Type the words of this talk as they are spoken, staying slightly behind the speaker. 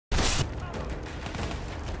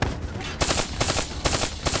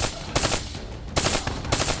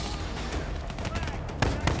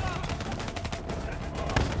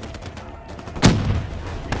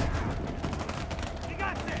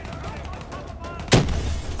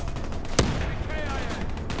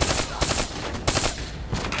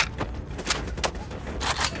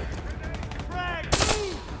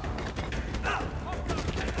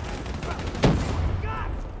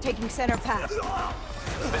center path.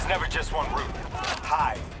 There's never just one route.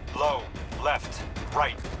 High, low, left,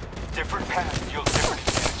 right. Different paths yield different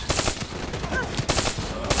advantages.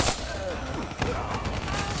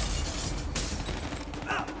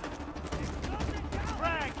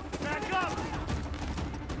 Back up!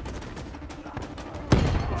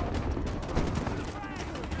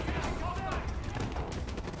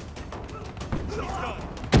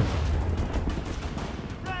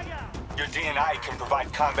 Your DNI can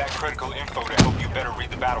provide combat-critical info to help you better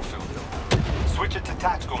read the battlefield. Switch it to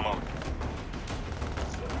tactical mode.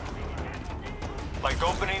 Like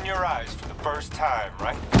opening your eyes for the first time,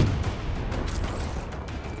 right?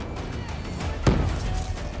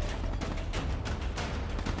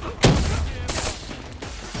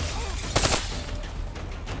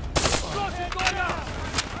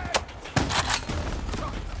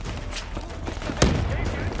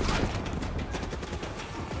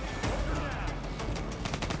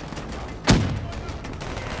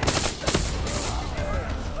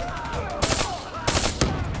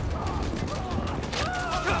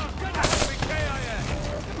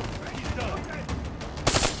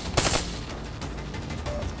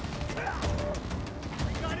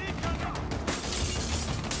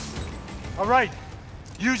 All right,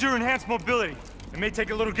 use your enhanced mobility. It may take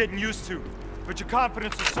a little getting used to, but your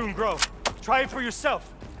confidence will soon grow. Try it for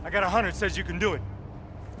yourself. I got a hunter that says you can do it.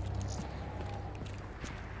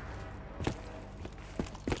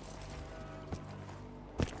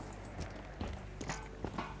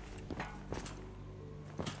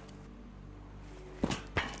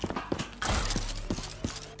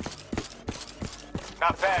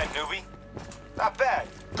 Not bad, newbie. Not bad.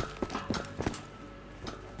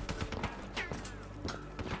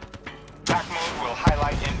 Attack mode will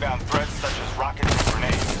highlight inbound threats such as rockets and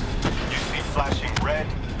grenades. You see flashing red,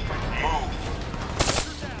 move.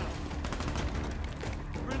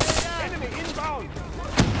 Enemy inbound!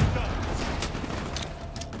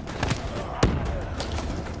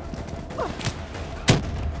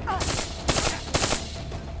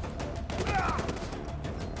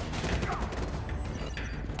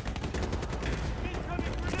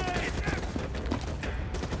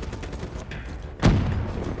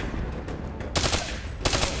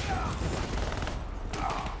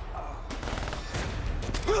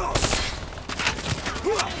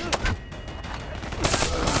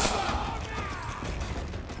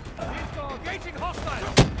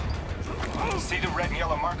 See the red and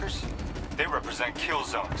yellow markers? They represent kill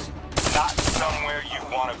zones. Not somewhere you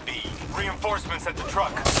want to be. Reinforcements at the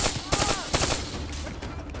truck.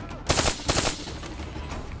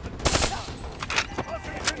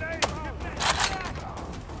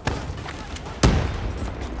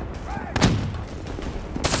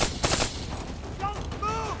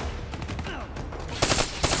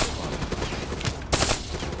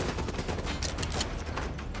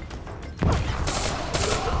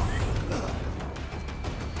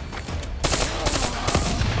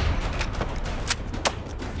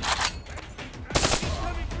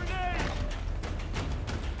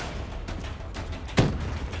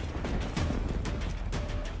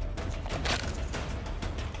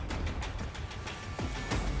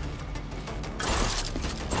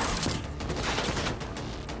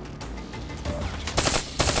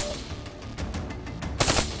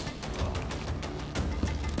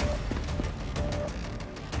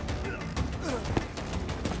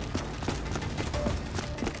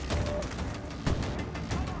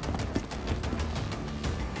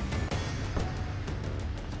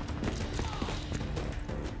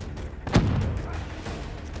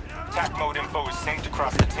 Attack mode info is synced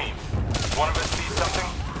across the team. If one of us sees something,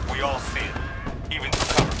 we all see it. Even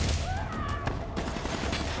through cover.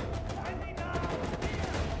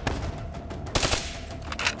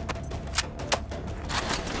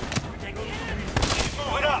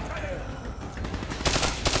 Move it up!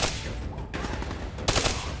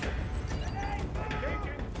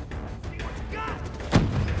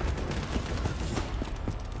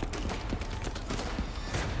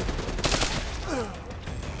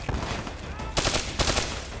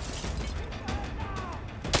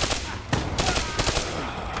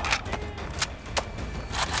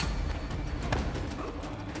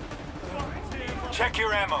 Check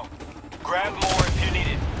your ammo. Grab more if you need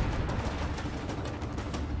it.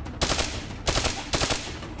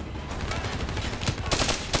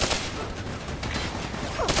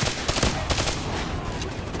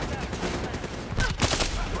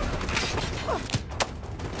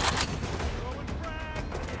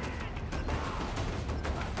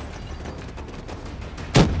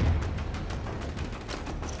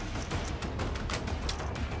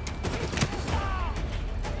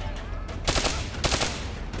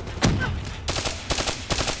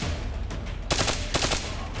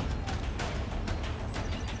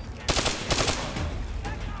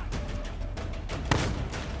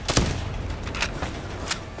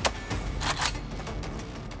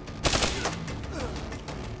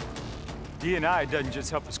 D&I doesn't just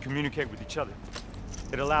help us communicate with each other.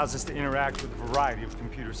 It allows us to interact with a variety of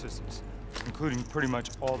computer systems, including pretty much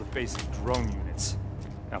all the basic drone units.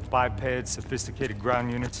 Now, bipeds, sophisticated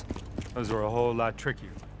ground units, those are a whole lot trickier.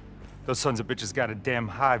 Those sons of bitches got a damn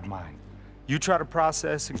hive mind. You try to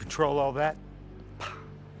process and control all that,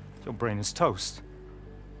 your brain is toast.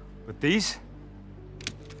 But these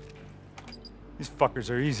fuckers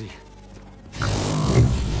are easy.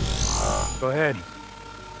 Go ahead.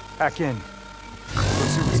 Hack in. Go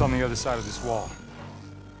see what's on the other side of this wall.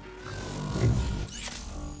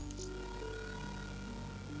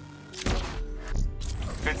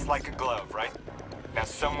 Fits like a glove, right? Now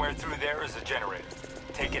somewhere through there is a generator.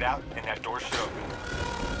 Take it out and that door should open.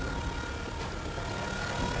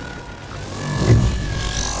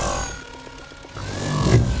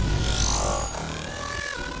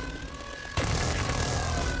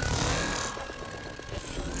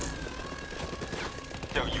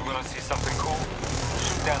 Yo, you wanna see something cool?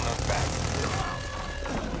 Shoot down those bats.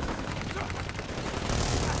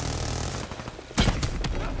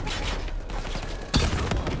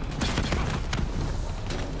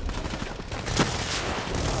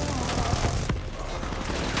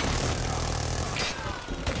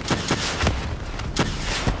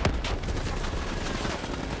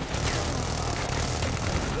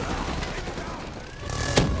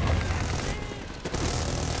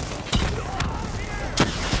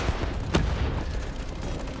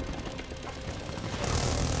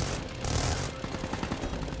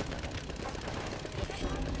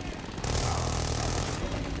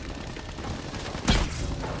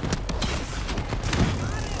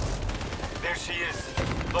 There she is.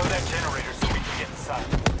 Load that generator so we can get inside.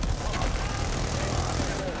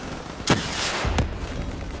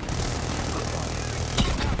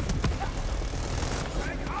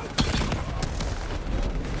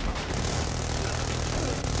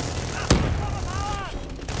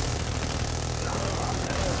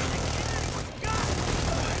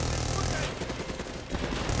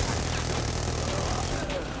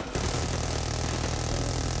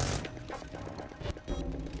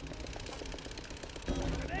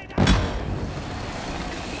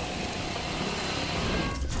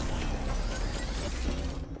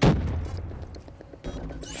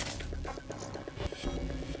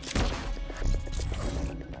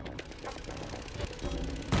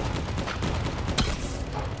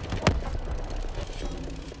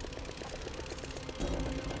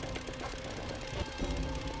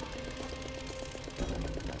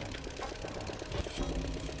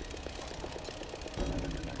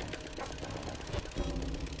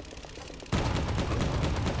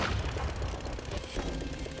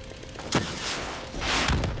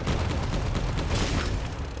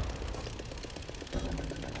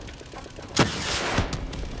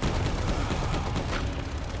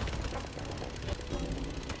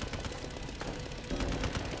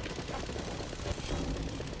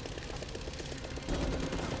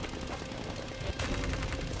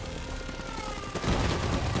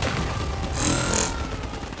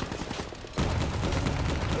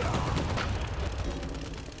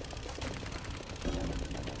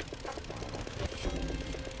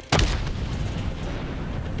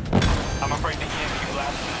 I'm afraid the EMP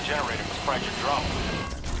blast from the generator was fried your drone.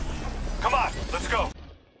 Come on, let's go.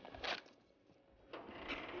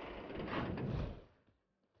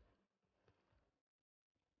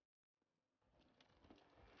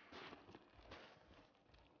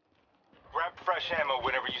 Grab fresh ammo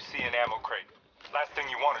whenever you see an ammo crate. Last thing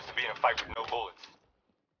you want is to be in a fight with no bullets.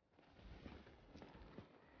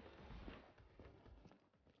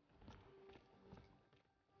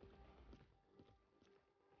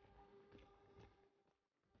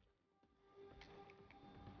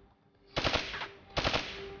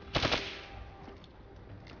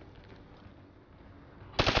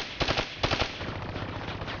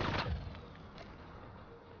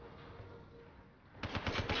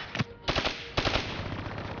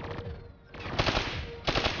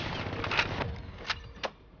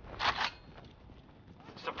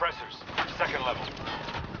 Suppressors, second level.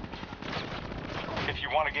 If you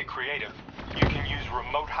want to get creative, you can use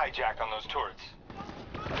remote hijack on those turrets.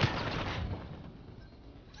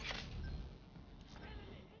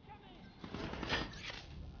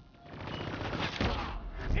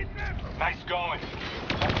 Nice going.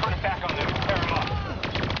 Let's turn it back on them and tear them up.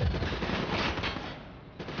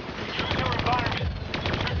 Use your environment.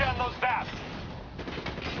 Shoot down those VAPs.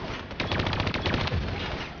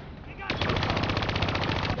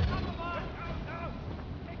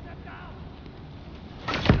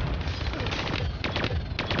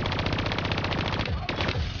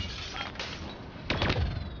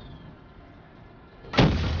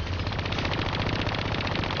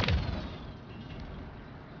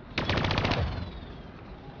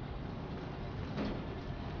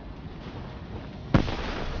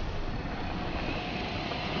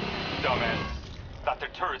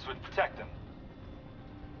 turrets would protect them.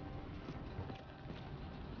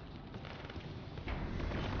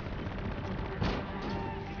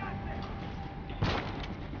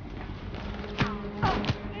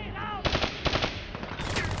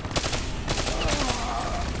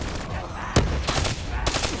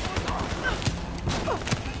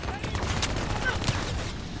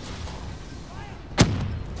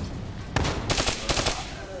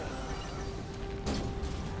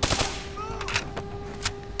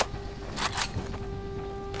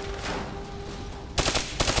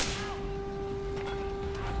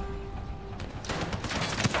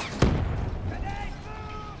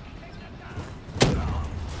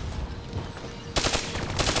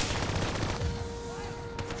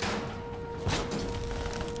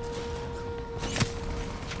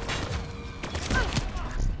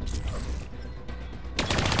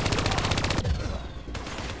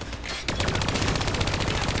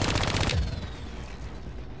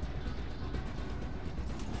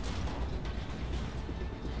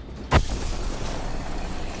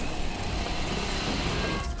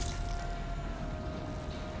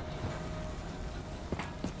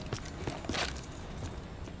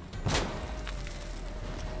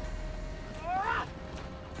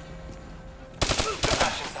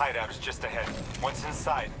 Hideout is just ahead. Once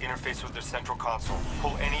inside, interface with their central console.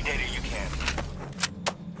 Pull any data you can.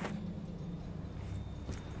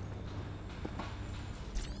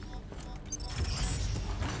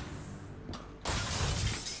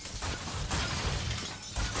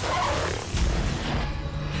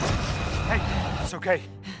 Hey, it's okay.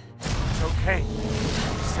 It's okay.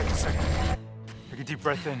 Just take a second. Take a deep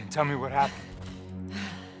breath in and tell me what happened.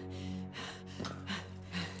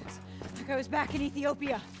 I was back in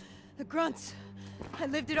Ethiopia. The grunts. I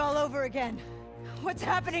lived it all over again. What's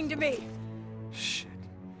happening to me? Shit.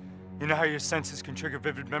 You know how your senses can trigger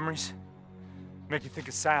vivid memories? Make you think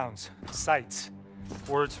of sounds, sights,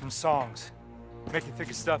 words from songs. Make you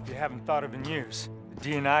think of stuff you haven't thought of in years. The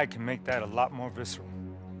D&I can make that a lot more visceral.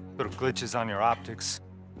 Little glitches on your optics,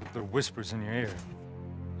 little whispers in your ear.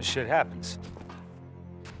 This shit happens.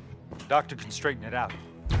 The doctor can straighten it out.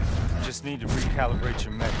 You just need to recalibrate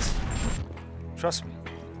your meds. Trust me,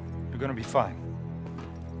 you're gonna be fine.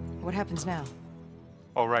 What happens now?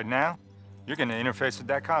 Oh, right now, you're gonna interface with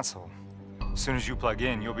that console. As soon as you plug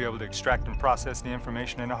in, you'll be able to extract and process the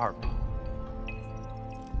information in a heartbeat.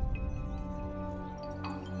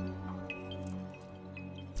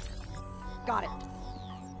 Got it.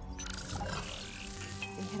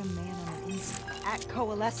 They hit a man on the inside at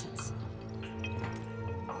Coalescence.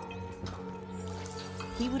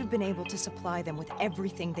 He would have been able to supply them with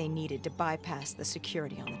everything they needed to bypass the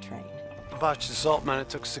security on the train. A botched assault, man. It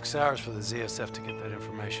took 6 hours for the ZSF to get that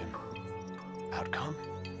information. Outcome?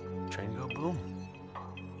 Train go boom.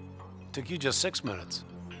 Took you just 6 minutes.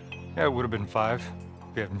 Yeah, it would have been 5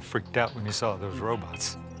 if you hadn't freaked out when you saw those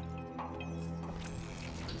robots.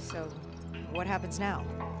 So, what happens now?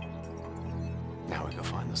 Now we go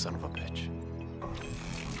find the son of a bitch.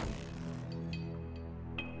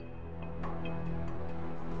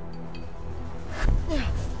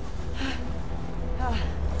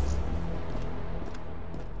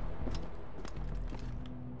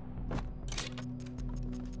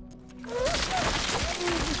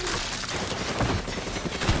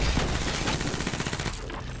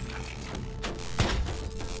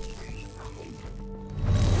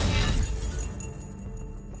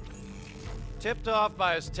 Tipped off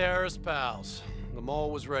by his terrorist pals. The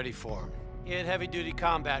mole was ready for him. He had heavy-duty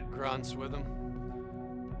combat grunts with him.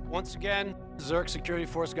 Once again, Zerk security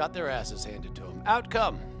force got their asses handed to him.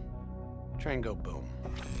 Outcome. Train go boom.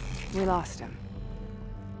 We lost him.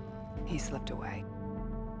 He slipped away.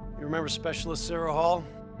 You remember Specialist Sarah Hall?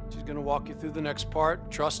 She's gonna walk you through the next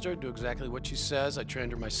part. Trust her, do exactly what she says. I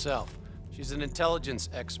trained her myself. She's an intelligence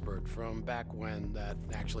expert from back when that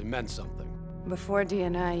actually meant something. Before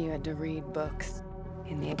D&I, you had to read books.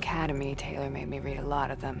 In the academy, Taylor made me read a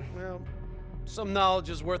lot of them. Well, some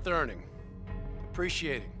knowledge is worth earning,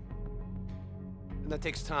 appreciating. And that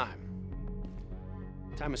takes time.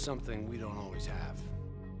 Time is something we don't always have.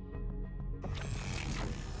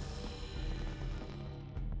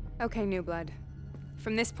 Okay, New Blood.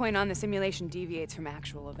 From this point on, the simulation deviates from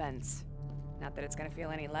actual events. Not that it's gonna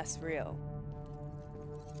feel any less real.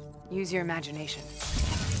 Use your imagination.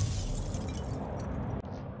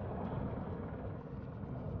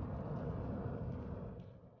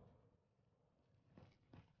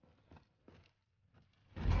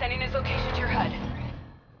 Sending his location to your HUD.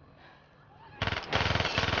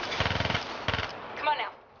 Come on now,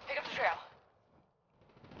 pick up the trail.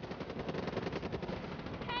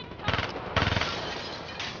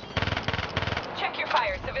 Check your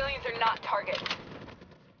fires.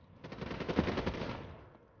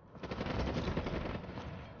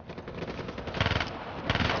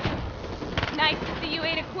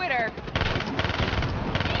 Twitter.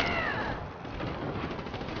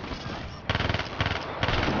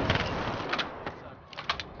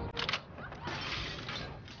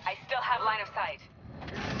 I still have line of sight.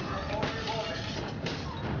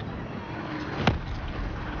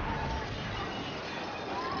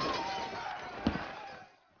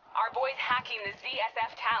 Our boy's hacking the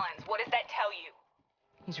ZSF Talons. What does that tell you?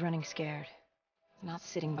 He's running scared. Not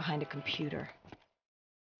sitting behind a computer.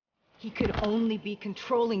 He could only be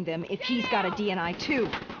controlling them if he's got a DNI too.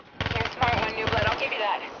 You're a smart one, New Blood. I'll give you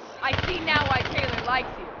that. I see now why Taylor likes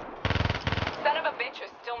you. Son of a bitch is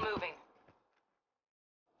still moving.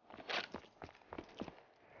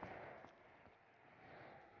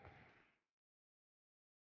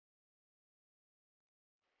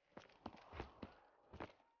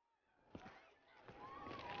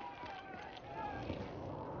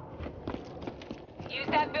 Use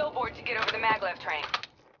that billboard to get over the maglev train.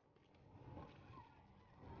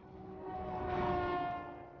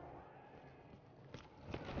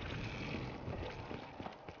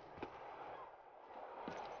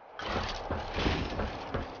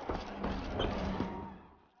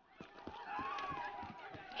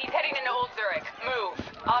 He's heading into Old Zurich. Move.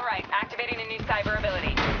 All right, activating a new cyber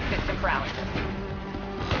ability. System paralysis.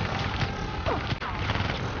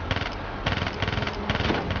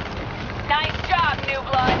 Nice job, New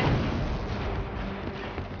Blood.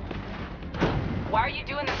 Why are you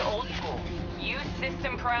doing this old school? Use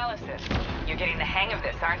system paralysis. You're getting the hang of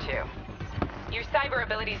this, aren't you? Your cyber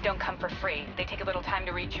abilities don't come for free. They take a little time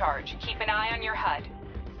to recharge. Keep an eye on your HUD.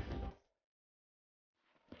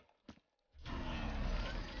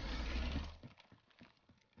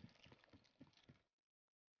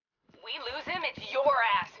 We lose him, it's your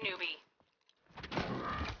ass, newbie.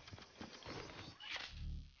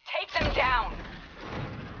 Take them down!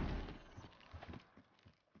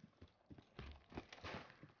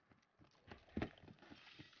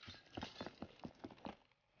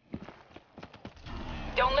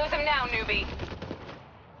 Don't lose him now, newbie.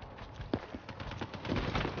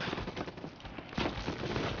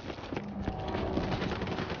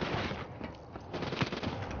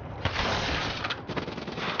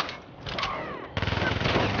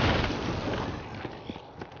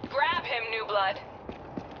 Grab him, New Blood.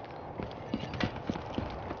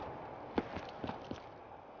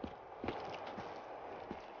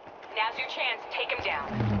 Now's your chance. Take him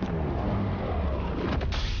down.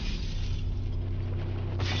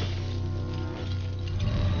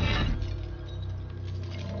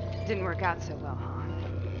 Didn't work out so well, huh?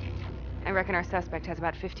 I reckon our suspect has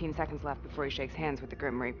about 15 seconds left before he shakes hands with the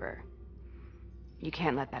Grim Reaper. You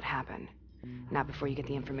can't let that happen. Not before you get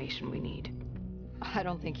the information we need. I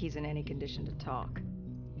don't think he's in any condition to talk.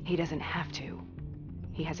 He doesn't have to.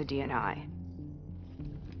 He has a DNI.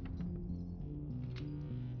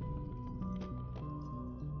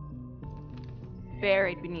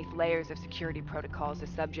 Buried beneath layers of security protocols, the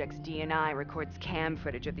subject's DNI records cam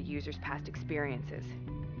footage of the user's past experiences.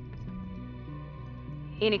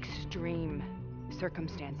 In extreme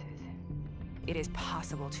circumstances, it is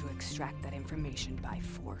possible to extract that information by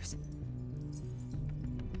force.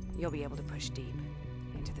 You'll be able to push deep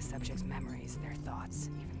into the subject's memories, their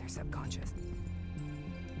thoughts, even their subconscious.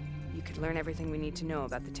 You could learn everything we need to know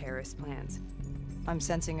about the terrorist plans. I'm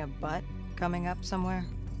sensing a butt coming up somewhere.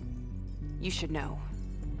 You should know.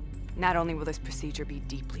 Not only will this procedure be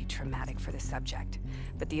deeply traumatic for the subject,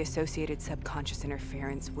 but the associated subconscious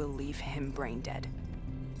interference will leave him brain dead.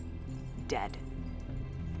 Dead.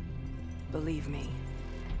 Believe me,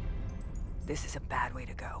 this is a bad way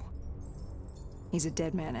to go. He's a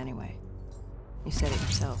dead man anyway. You said it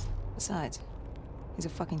yourself. Besides, he's a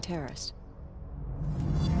fucking terrorist.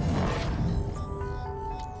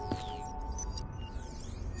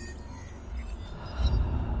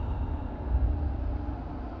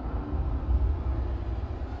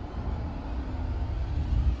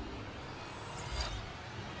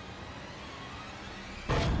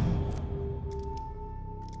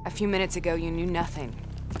 A few minutes ago, you knew nothing.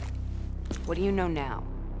 What do you know now?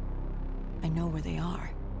 I know where they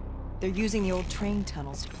are. They're using the old train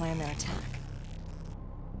tunnels to plan their attack.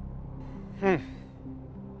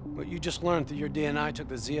 What you just learned through your DNI took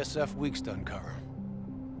the ZSF weeks to uncover.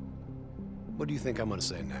 What do you think I'm gonna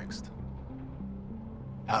say next?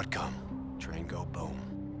 Outcome. Train go boom.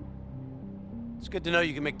 It's good to know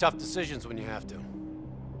you can make tough decisions when you have to.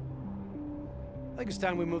 I think it's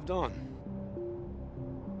time we moved on.